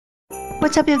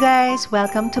What's up you guys?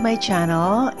 Welcome to my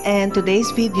channel, and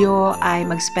today's video ay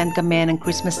mag-spend kami ng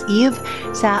Christmas Eve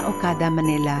sa OKADA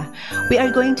Manila. We are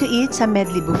going to eat sa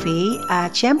Medley buffet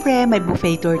at syempre may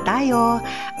buffet tour tayo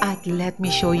at let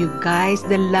me show you guys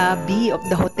the lobby of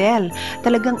the hotel.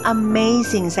 Talagang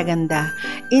amazing sa ganda.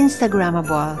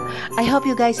 Instagrammable. I hope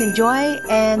you guys enjoy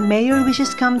and may your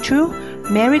wishes come true.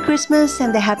 Merry Christmas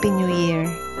and a Happy New Year!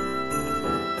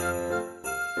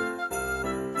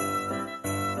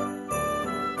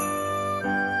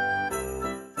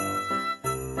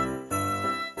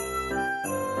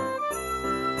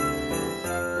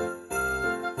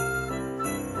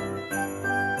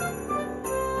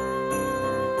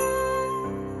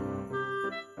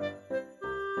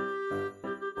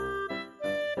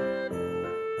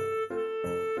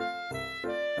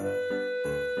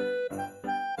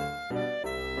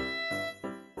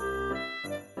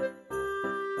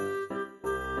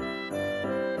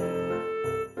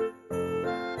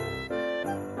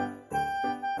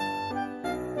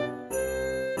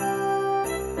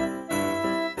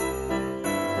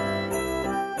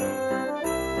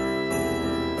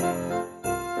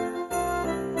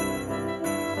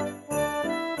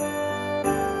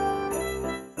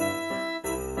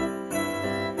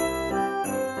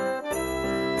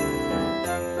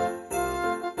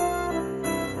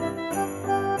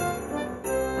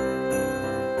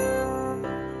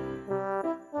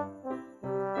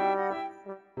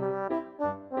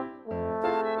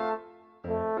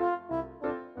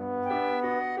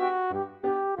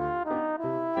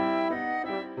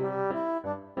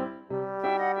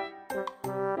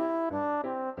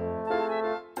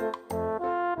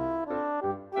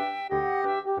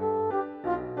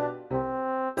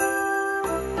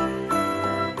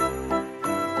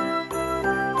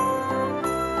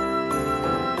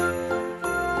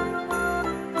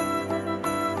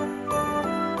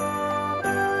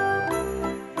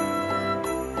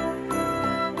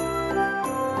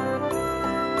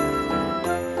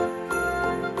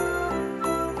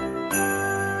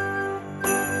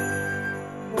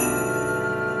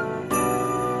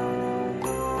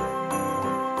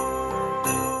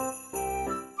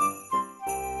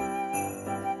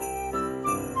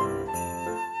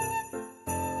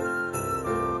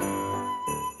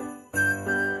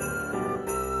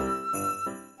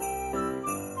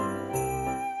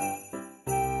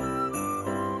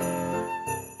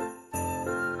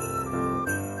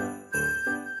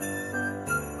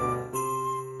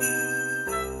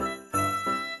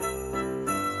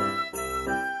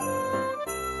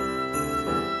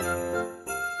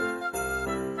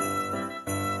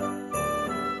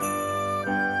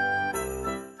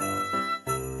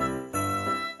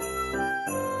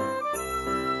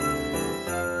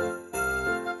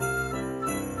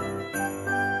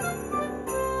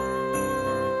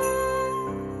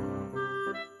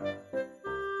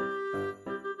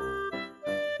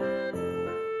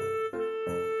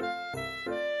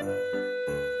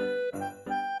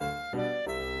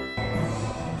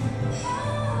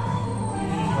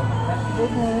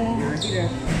 Good morning.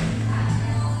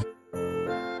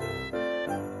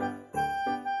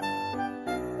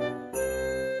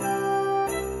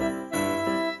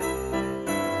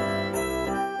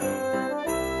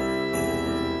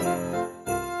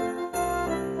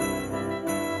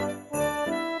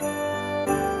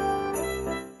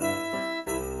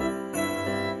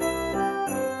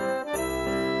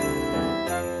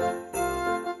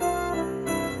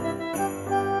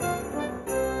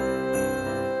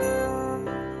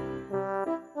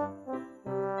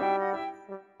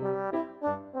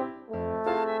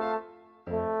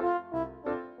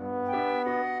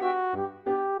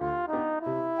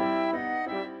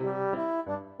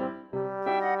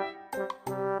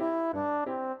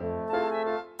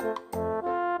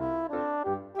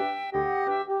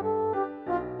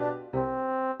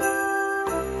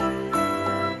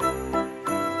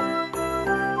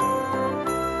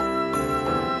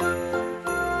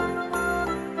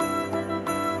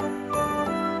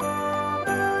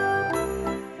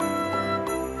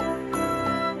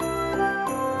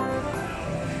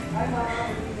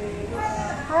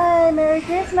 Hi, Merry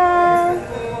Christmas!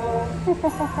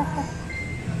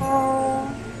 Oh.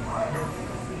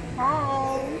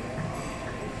 Hi!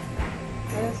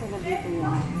 Ayun sila dito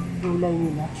yung gulay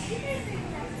nila.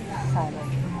 Salad.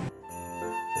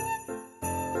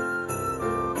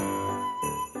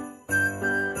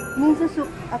 Miso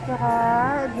soup at saka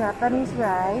Japanese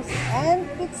rice and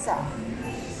pizza.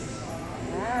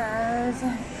 Yes!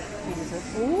 Miso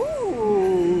soup.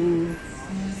 Ooh!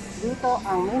 Dito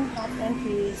ang main hot and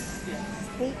fish,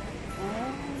 steak,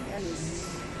 and ano.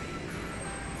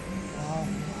 Wow.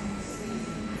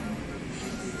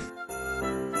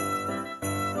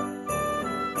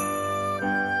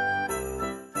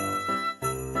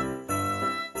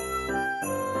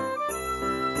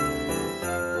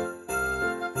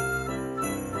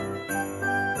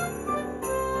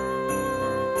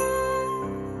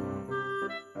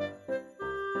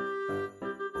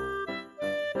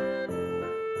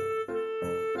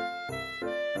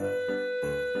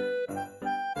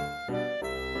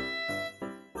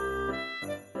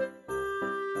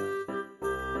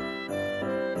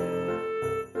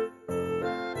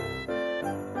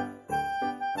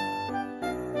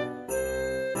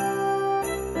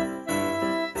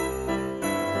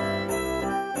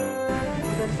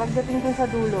 pagdating dun sa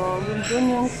dulo, dun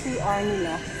yung CR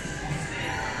nila.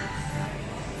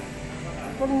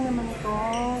 Galing naman ito.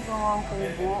 Gawang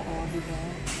kubo. O, diba?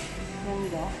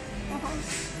 Ganda.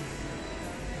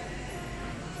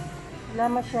 Wala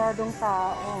masyadong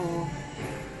tao.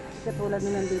 Katulad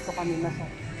nung nandito kami,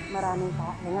 maraming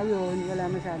tao. Ngayon, wala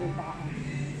masyadong tao.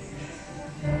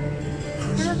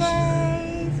 Hello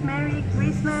guys! Merry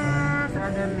Christmas!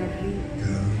 OKADA Medley.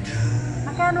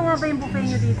 Magkano nga ba yung buffet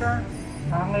nyo dito?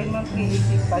 Ngayon ma'am,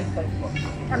 3855 po.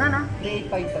 Ano na?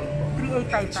 3855 po.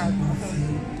 3855. Okay.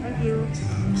 Thank you.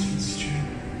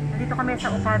 Nandito kami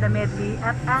sa OKADA Medley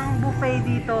at ang buffet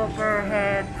dito per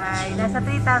head ay nasa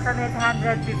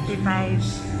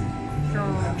 3,855. So,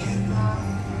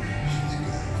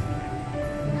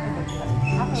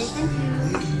 okay, thank you.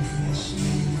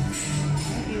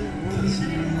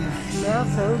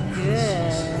 Smells so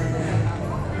good.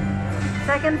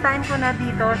 Second time ko na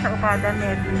dito sa OKADA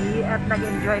Medley at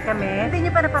nag-enjoy kami. Hindi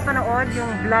nyo pa napapanood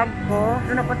yung vlog ko.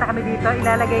 Nung napunta kami dito,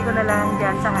 ilalagay ko na lang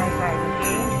dyan sa high card,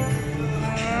 okay?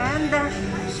 And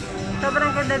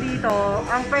sobrang ganda dito.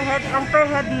 Ang per head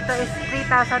dito is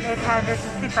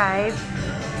 3,855.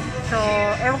 So,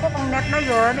 ewan ko kung net na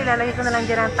yun. Ilalagay ko na lang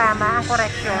dyan ang tama, ang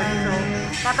correction. So,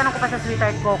 tatanong ko pa sa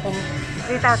sweetheart ko kung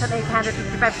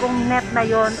 3,855 kung net na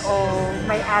yon o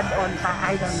may add-on pa,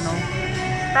 I don't know.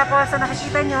 Tapos sa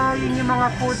nakikita nyo, yun yung mga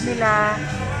food nila.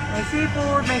 May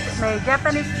seafood, may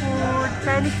Japanese food,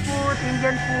 Chinese food,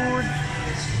 Indian food,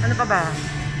 ano pa ba?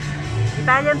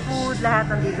 Italian food,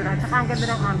 lahat nandito na. Tsaka ang ganda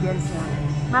ng ambience niya.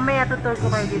 Mamaya tutur ko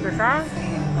kayo dito sa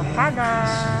OKADA.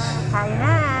 Kain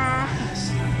na!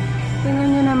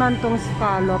 Tingnan nyo naman tong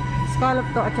scallop.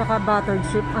 Scallop to at saka buttered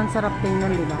shrimp. Ang sarap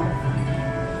tingnan, di ba?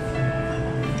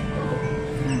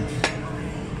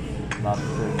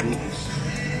 Lobster beef.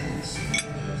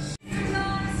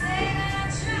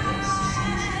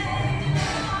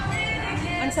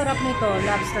 Ang sarap nito,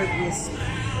 lobster bisque.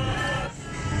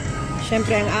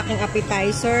 Siyempre, ang aking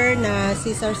appetizer na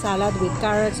Caesar salad with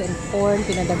carrots and corn,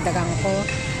 pinadagdagan ko.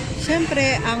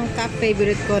 Siyempre, ang top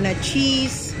favorite ko na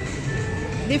cheese.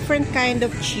 Different kind of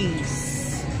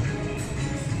cheese.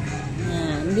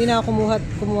 Yan. Hindi na ako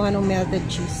kumuha ng melted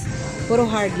cheese. Puro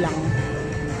hard lang.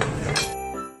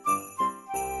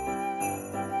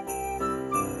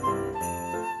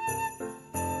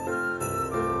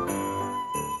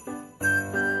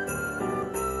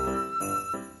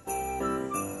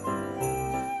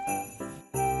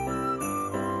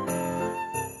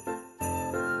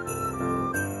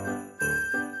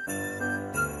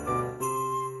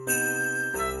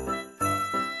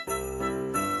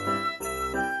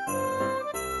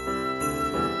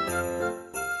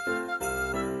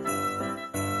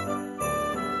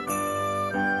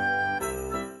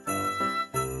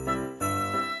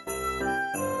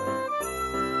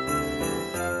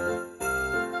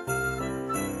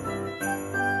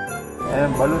 Ayan,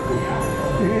 balot eh.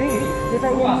 Di ba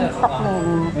yung tok na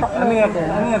yun? Ano yan?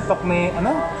 Tok may,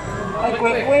 ano? Ay,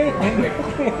 kwek.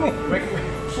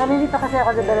 Nalilito kasi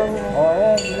ako sa dalawa niya. Oh,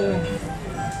 ayan.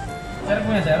 Sir po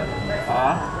yan, sir?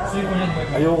 Ha? Sir po yan.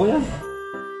 Ayoko yan.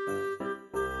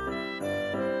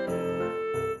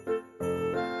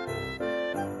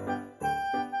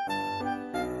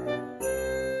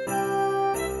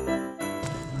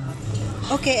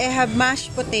 Okay, I have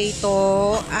mashed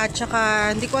potato at saka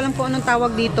hindi ko alam kung anong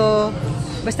tawag dito.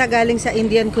 Basta galing sa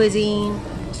Indian cuisine.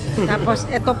 Tapos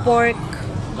ito pork.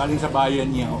 Galing sa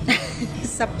bayan niya.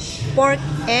 Sa pork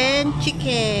and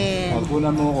chicken.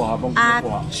 Pagkunan mo ko habang At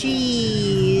kumukuha.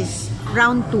 cheese.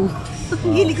 Round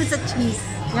 2. Hili ko sa cheese.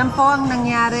 Yan po ang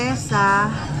nangyari sa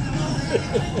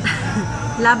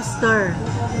lobster.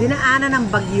 Dinaanan ng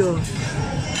bagyo.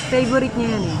 Favorite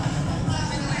niya yan eh.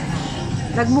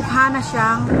 Nagmukha na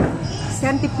siyang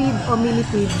centipede o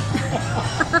millipede.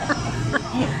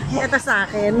 Ito sa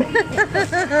akin.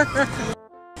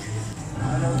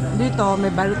 Dito,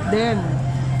 may balot din.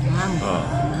 Yan.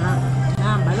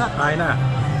 Yan, balot. Kain na.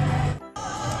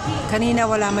 Kanina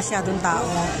wala masyadong tao.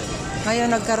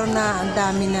 Ngayon nagkaroon na ang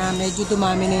dami na medyo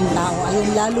dumami na yung tao. Ayun,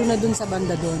 lalo na dun sa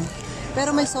banda dun.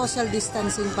 Pero may social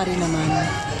distancing pa rin naman.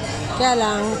 Kaya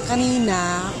lang,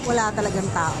 kanina wala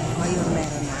talagang tao. Ngayon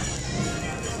meron na.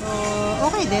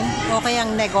 Okay din. Okay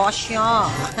ang negosyo.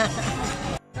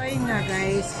 So yun nga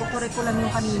guys, kukurek ko lang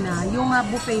yung kanina. Yung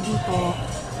buffet dito,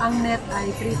 ang net ay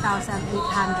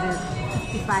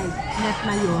 3,855 net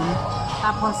na yun.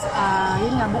 Tapos,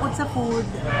 yun nga, bukod sa food,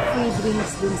 free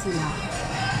drinks din sila.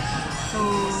 So,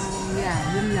 yeah,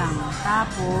 yun lang.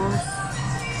 Tapos,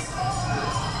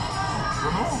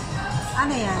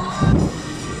 ano yan?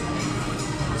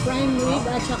 Prime rib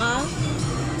at saka?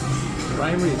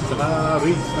 Prime rib, saka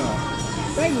ribs na.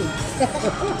 Okay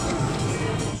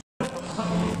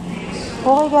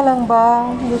ka lang ba?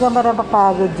 Hindi ka ba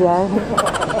napapagod dyan?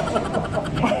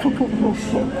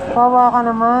 Kawa ka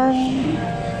naman.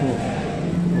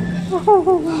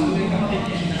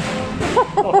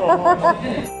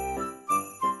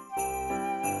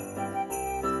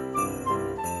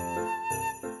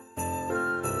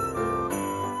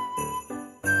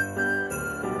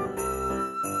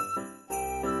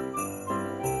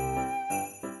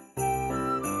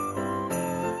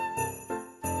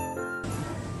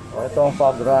 Ito ang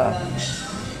fagra.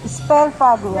 Spell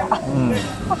Fabia.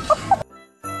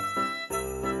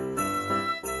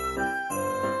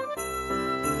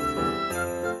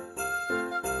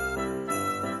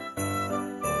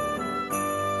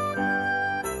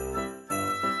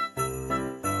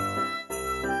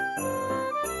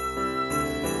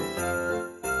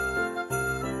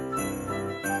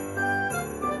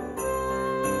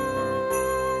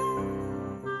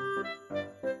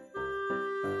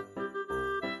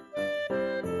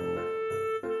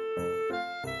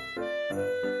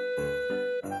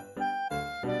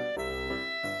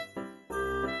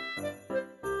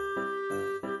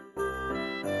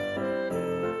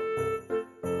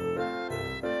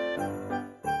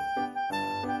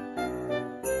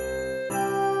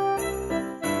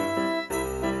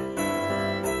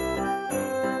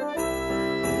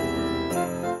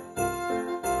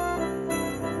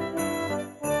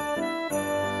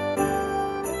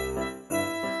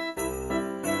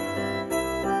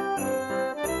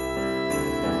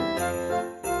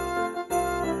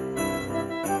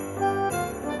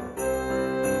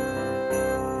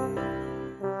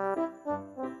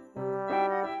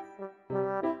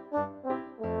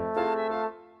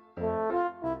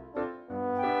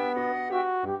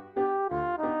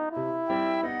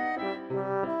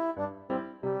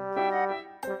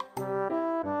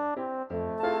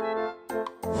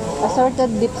 Assorted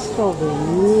dip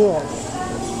strawberries.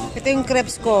 Ito yung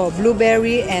crepes ko,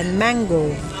 blueberry and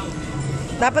mango.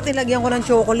 Dapat ilagyan ko ng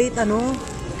chocolate, ano?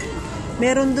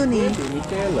 Meron dun eh.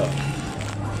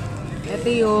 Ito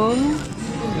yung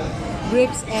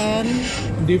grapes and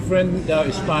Different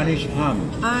Spanish ham.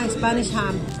 Spanish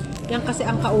ham. Yan kasi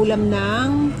ang kaulam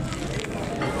ng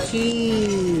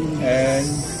cheese. And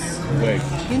wait.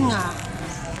 Yun nga.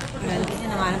 Yun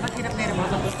na nga. Dapat hirap-hirap mo.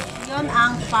 Yun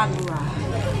ang fagra.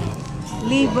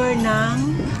 Liver ng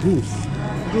goose.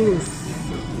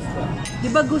 Di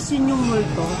ba goose yun yung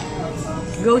multo?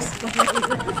 Ghost ko.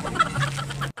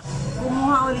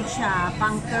 Kumuha ulit siya.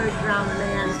 Pang third round na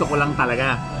yan. Gusto ko lang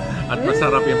talaga. At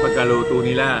masarap yung pagkaluto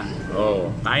nila.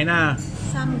 Oh, kain na.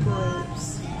 Some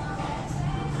grapes.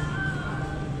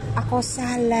 Ako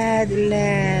salad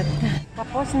ulit.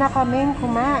 Tapos na kaming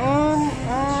kumain.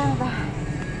 And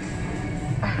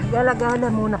gala-gala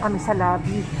muna kami sa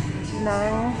lobby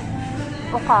ng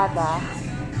Okada.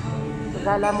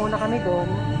 Gala muna kami doon.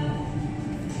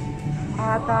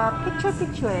 At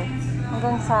picture-picture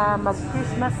hanggang sa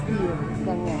mag-Christmas Eve.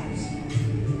 Ganyan.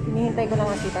 Hinihintay ko lang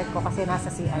ang sweetheart ko kasi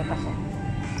nasa CR pa siya.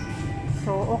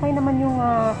 So, okay naman yung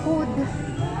food.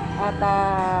 At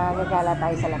gagala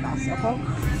tayo sa labas. Okay?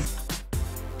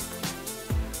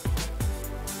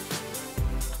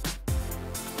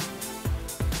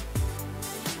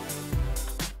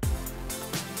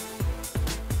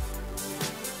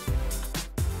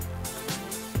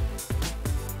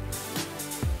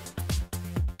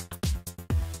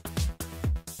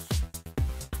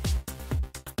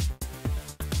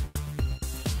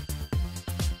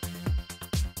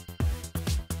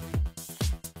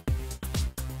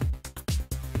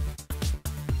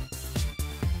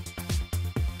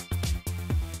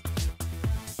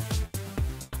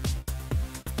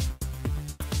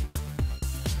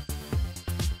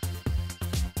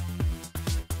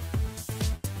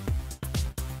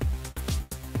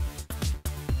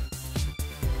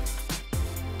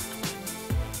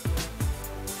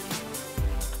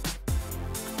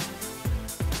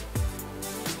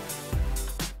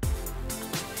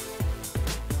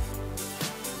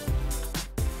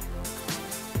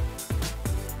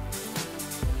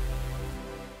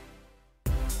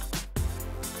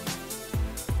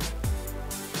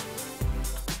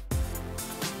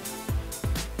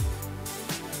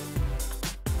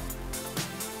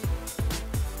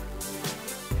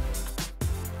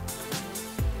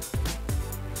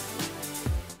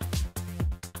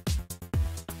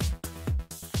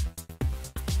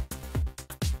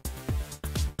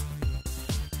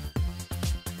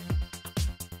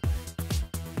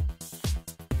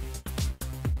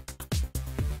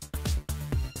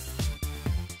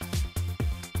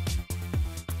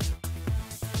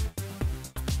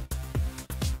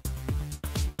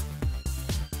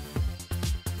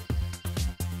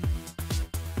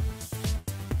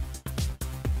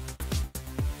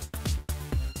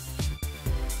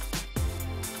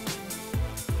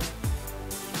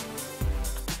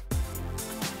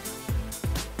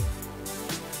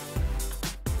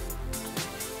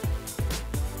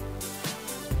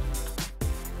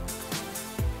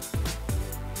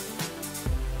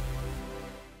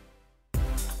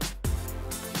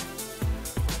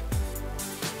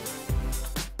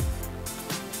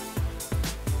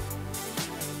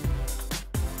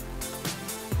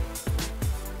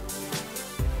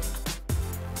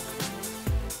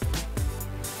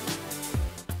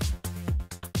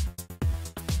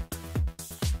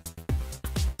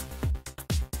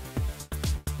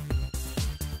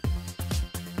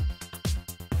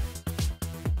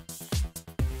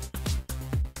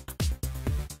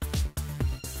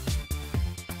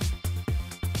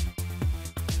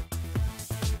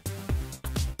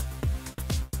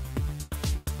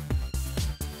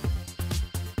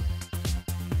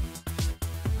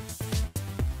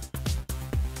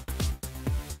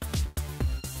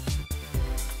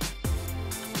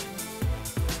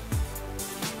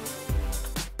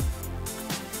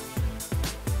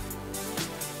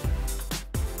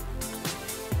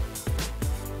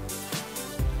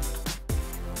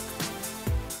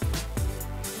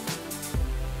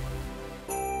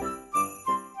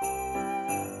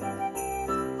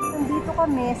 nandito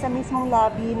kami sa mismong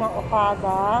lobby ng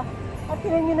Okada. At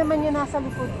tingnan nyo naman yung nasa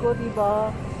likod ko, di ba?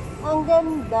 Ang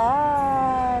ganda!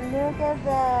 Look at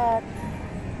that!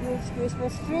 Huge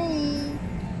Christmas tree!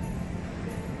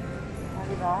 Ah,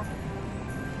 di ba?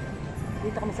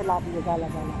 Dito kami sa lobby,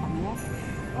 gala-gala kami.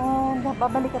 And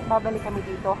babalik at babalik kami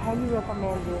dito. Highly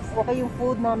recommend this. Okay yung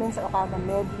food namin sa OKADA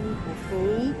Medley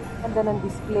buffet. Ganda ng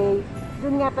display.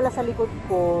 Doon nga pala sa likod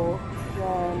ko.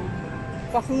 Yan.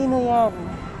 Casino yan.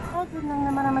 At yun lang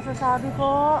naman ang masasabi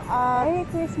ko. Merry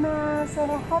Christmas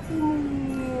and a Happy New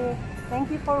Year.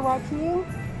 Thank you for watching.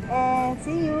 And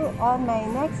see you on my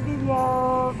next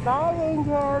video. Bye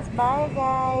angels. Bye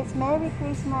guys. Merry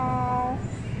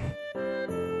Christmas.